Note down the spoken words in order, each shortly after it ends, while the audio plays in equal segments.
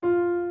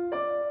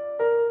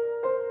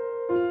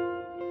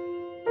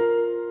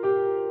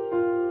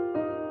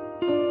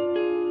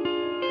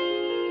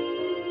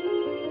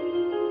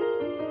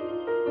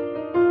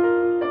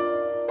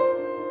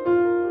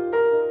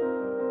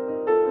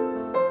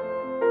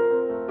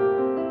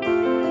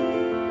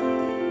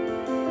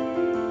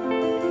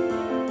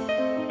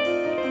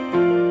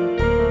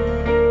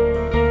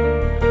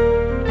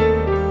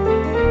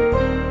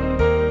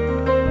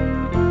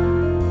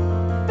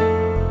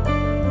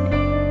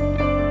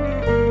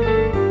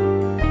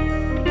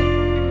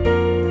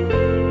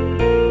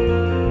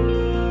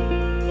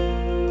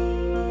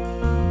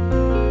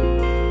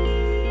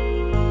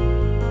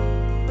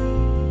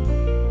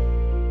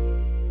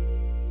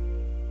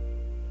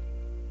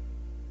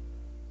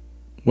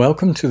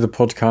Welcome to the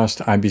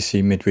podcast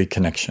IBC Midweek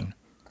Connection.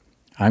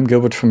 I'm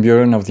Gilbert van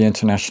Buren of the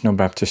International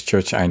Baptist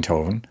Church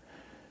Eindhoven,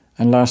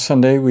 and last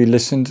Sunday we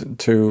listened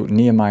to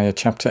Nehemiah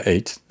chapter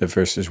 8, the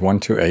verses 1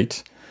 to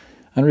 8,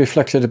 and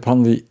reflected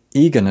upon the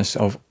eagerness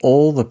of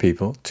all the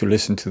people to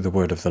listen to the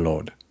word of the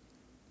Lord.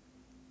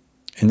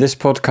 In this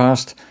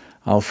podcast,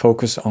 I'll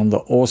focus on the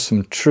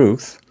awesome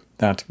truth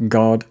that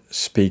God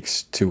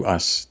speaks to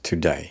us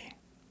today.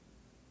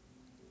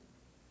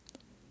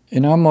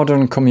 In our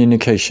modern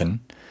communication,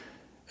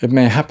 it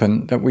may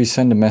happen that we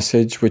send a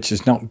message which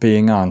is not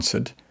being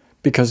answered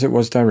because it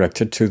was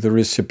directed to the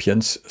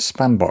recipient's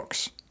spam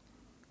box.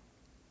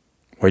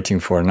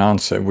 Waiting for an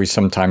answer, we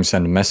sometimes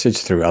send a message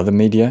through other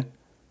media.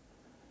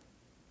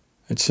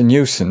 It's a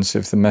nuisance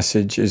if the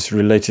message is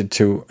related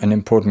to an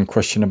important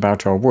question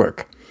about our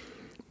work,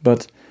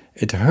 but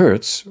it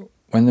hurts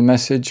when the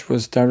message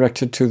was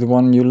directed to the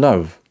one you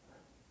love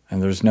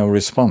and there is no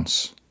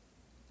response.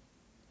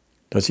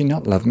 Does he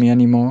not love me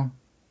anymore?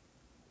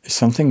 Is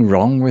something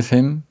wrong with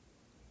him?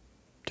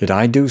 Did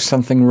I do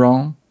something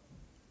wrong?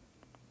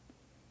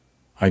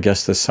 I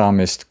guess the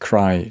psalmist's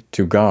cry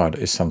to God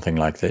is something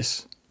like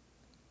this.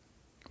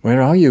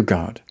 Where are you,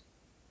 God?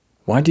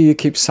 Why do you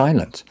keep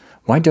silent?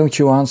 Why don't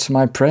you answer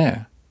my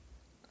prayer?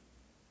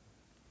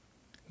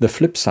 The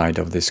flip side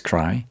of this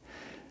cry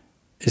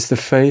is the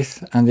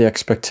faith and the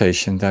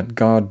expectation that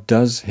God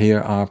does hear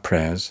our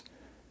prayers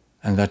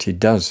and that he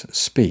does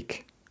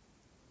speak.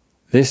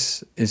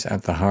 This is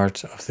at the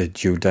heart of the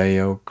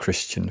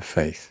Judeo-Christian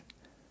faith.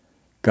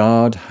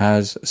 God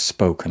has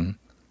spoken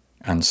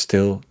and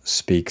still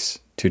speaks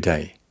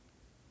today.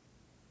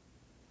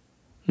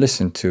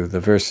 Listen to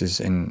the verses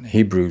in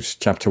Hebrews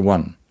chapter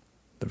 1,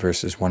 the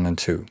verses 1 and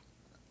 2.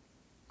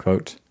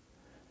 Quote,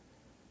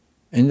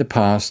 "In the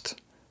past,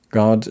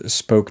 God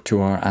spoke to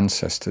our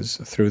ancestors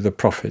through the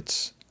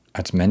prophets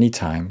at many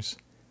times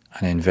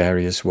and in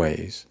various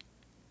ways.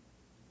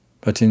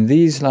 But in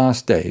these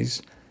last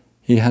days,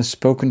 he has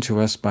spoken to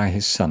us by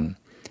his Son,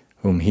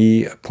 whom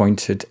he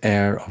appointed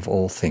heir of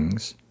all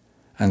things,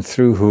 and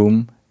through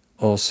whom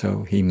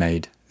also he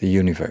made the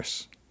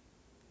universe."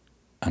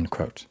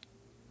 Unquote.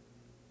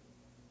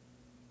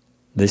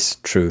 This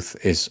truth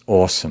is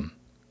awesome,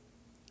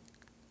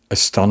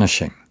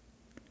 astonishing,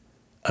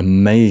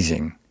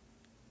 amazing,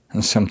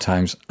 and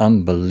sometimes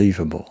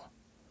unbelievable.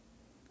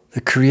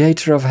 The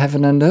Creator of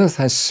heaven and earth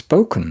has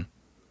spoken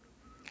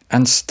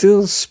and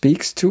still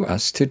speaks to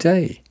us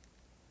today.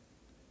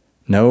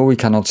 No, we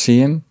cannot see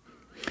him.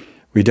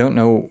 We don't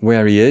know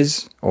where he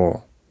is,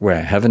 or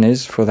where heaven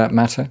is for that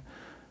matter.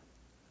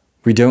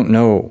 We don't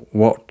know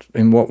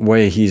in what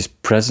way he is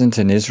present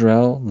in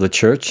Israel, the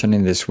church, and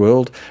in this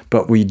world,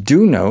 but we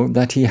do know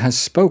that he has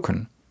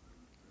spoken,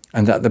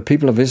 and that the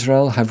people of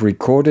Israel have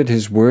recorded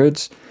his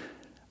words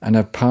and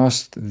have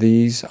passed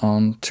these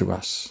on to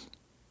us.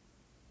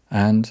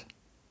 And,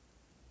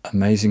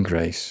 amazing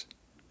grace,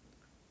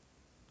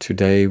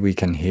 today we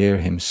can hear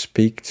him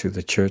speak to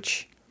the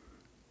church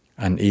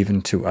and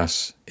even to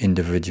us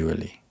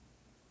individually.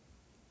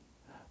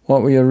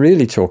 What we are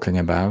really talking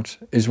about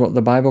is what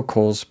the Bible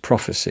calls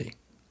prophecy.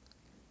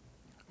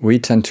 We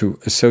tend to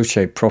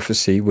associate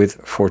prophecy with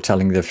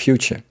foretelling the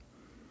future.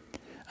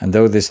 And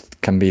though this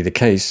can be the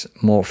case,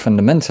 more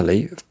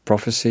fundamentally,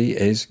 prophecy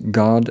is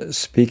God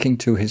speaking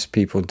to his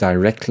people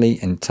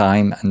directly in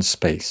time and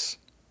space.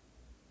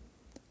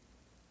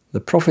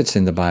 The prophets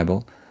in the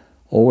Bible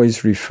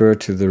always refer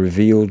to the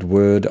revealed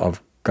word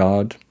of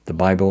God, the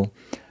Bible,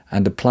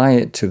 and apply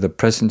it to the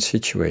present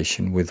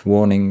situation with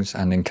warnings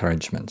and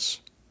encouragements.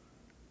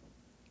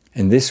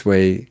 In this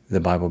way, the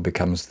Bible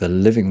becomes the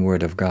living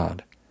word of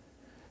God,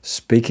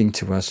 speaking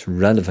to us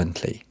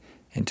relevantly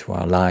into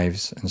our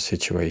lives and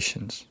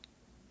situations.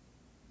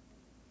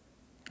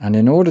 And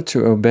in order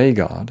to obey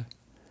God,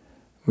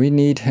 we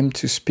need him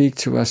to speak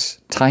to us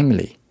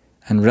timely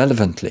and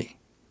relevantly.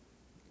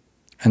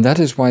 And that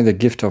is why the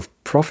gift of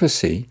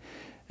prophecy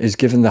is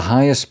given the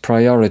highest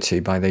priority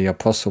by the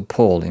Apostle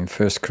Paul in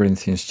 1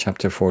 Corinthians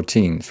chapter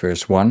 14,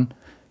 verse 1,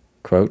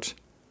 quote,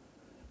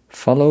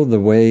 "Follow the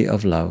way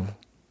of love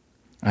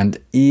and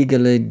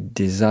eagerly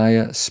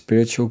desire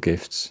spiritual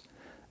gifts,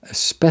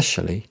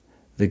 especially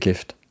the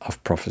gift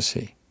of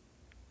prophecy."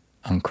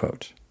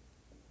 Unquote.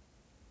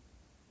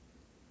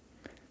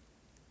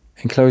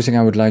 In closing,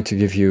 I would like to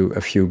give you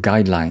a few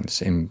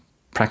guidelines in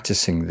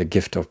practicing the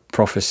gift of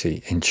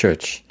prophecy in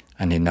church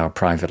and in our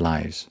private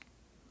lives.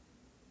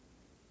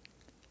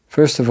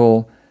 First of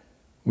all,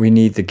 we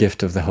need the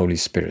gift of the Holy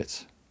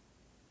Spirit.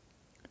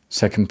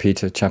 2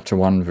 Peter chapter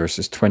 1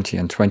 verses 20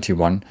 and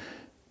 21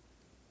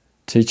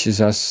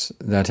 teaches us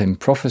that in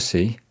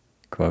prophecy,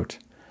 quote,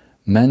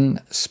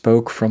 "Men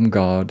spoke from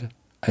God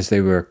as they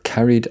were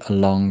carried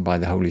along by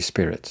the Holy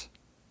Spirit."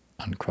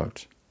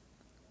 Unquote.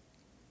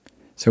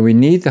 So we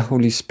need the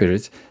Holy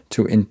Spirit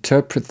to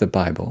interpret the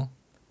Bible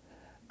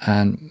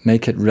and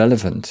make it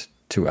relevant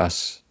to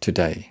us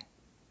today.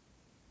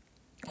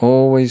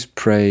 Always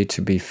pray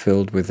to be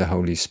filled with the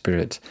Holy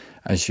Spirit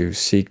as you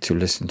seek to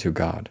listen to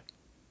God.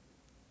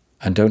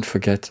 And don't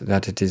forget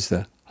that it is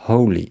the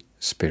Holy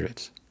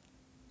Spirit.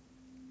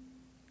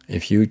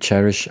 If you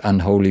cherish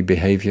unholy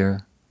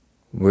behavior,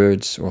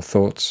 words or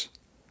thoughts,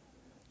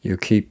 you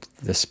keep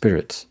the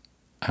Spirit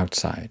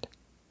outside.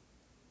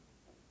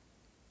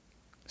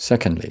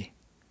 Secondly,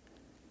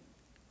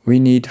 we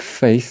need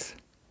faith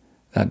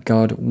that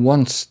God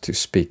wants to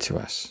speak to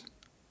us.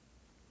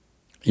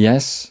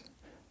 Yes,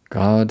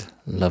 God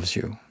loves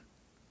you.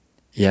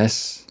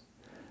 Yes,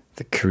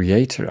 the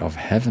Creator of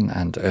heaven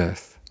and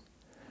earth,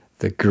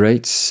 the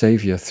great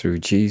Saviour through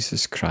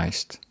Jesus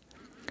Christ,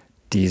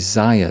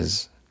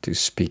 desires to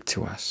speak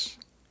to us.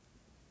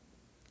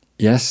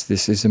 Yes,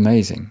 this is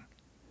amazing,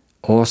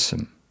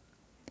 awesome,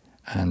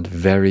 and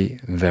very,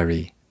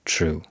 very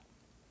true.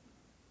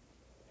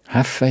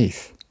 Have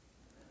faith.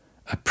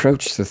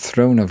 Approach the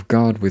throne of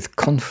God with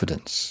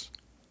confidence.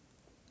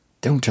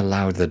 Don't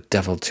allow the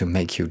devil to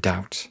make you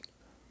doubt.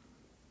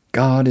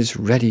 God is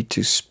ready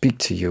to speak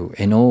to you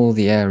in all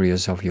the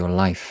areas of your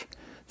life,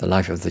 the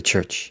life of the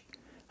church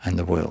and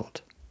the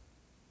world.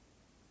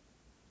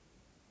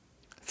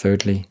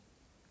 Thirdly,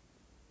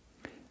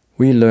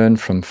 we learn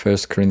from 1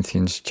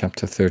 Corinthians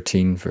chapter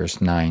 13,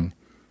 verse 9,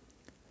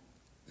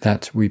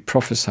 that we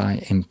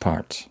prophesy in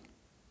part.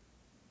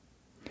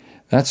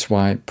 That's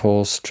why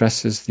Paul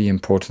stresses the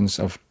importance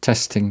of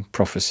testing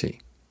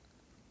prophecy.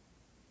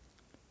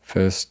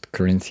 1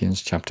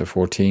 Corinthians chapter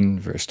 14,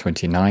 verse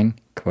 29,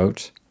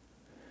 quote,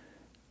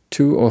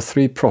 2 or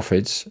 3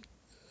 prophets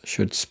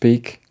should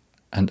speak,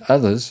 and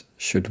others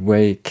should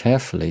weigh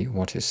carefully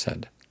what is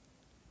said,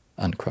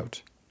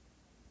 unquote.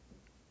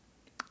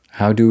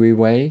 How do we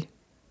weigh?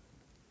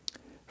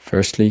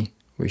 Firstly,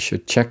 we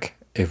should check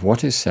if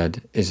what is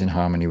said is in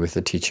harmony with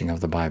the teaching of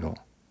the Bible.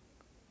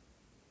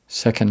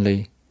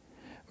 Secondly,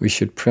 we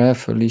should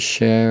prayerfully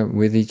share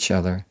with each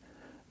other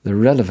the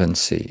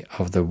relevancy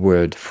of the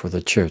word for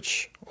the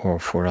church or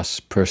for us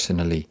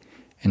personally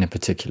in a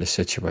particular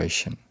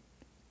situation.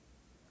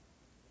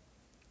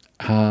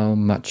 How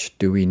much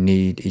do we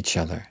need each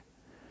other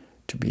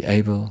to be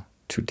able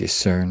to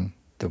discern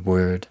the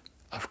word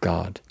of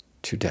God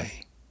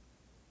today?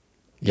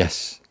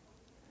 Yes,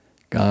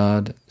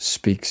 God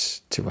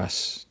speaks to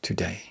us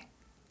today.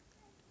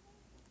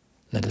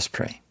 Let us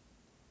pray.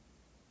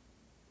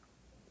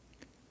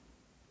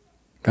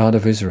 God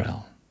of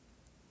Israel,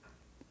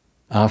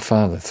 our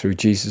Father, through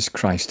Jesus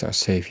Christ our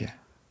Saviour,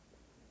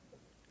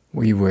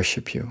 we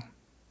worship you.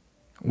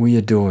 We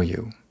adore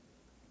you.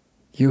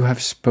 You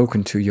have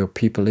spoken to your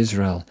people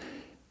Israel,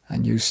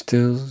 and you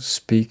still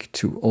speak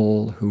to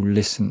all who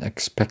listen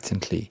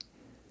expectantly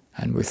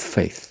and with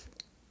faith.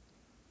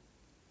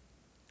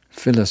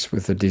 Fill us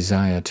with the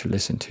desire to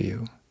listen to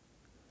you.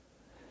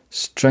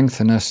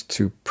 Strengthen us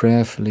to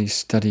prayerfully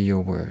study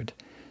your word,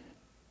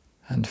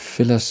 and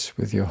fill us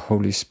with your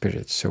Holy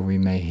Spirit so we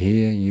may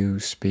hear you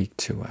speak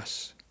to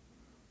us.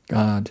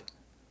 God,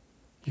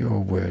 your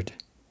word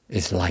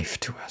is life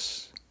to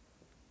us.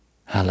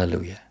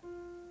 Hallelujah.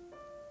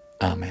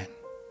 Amen.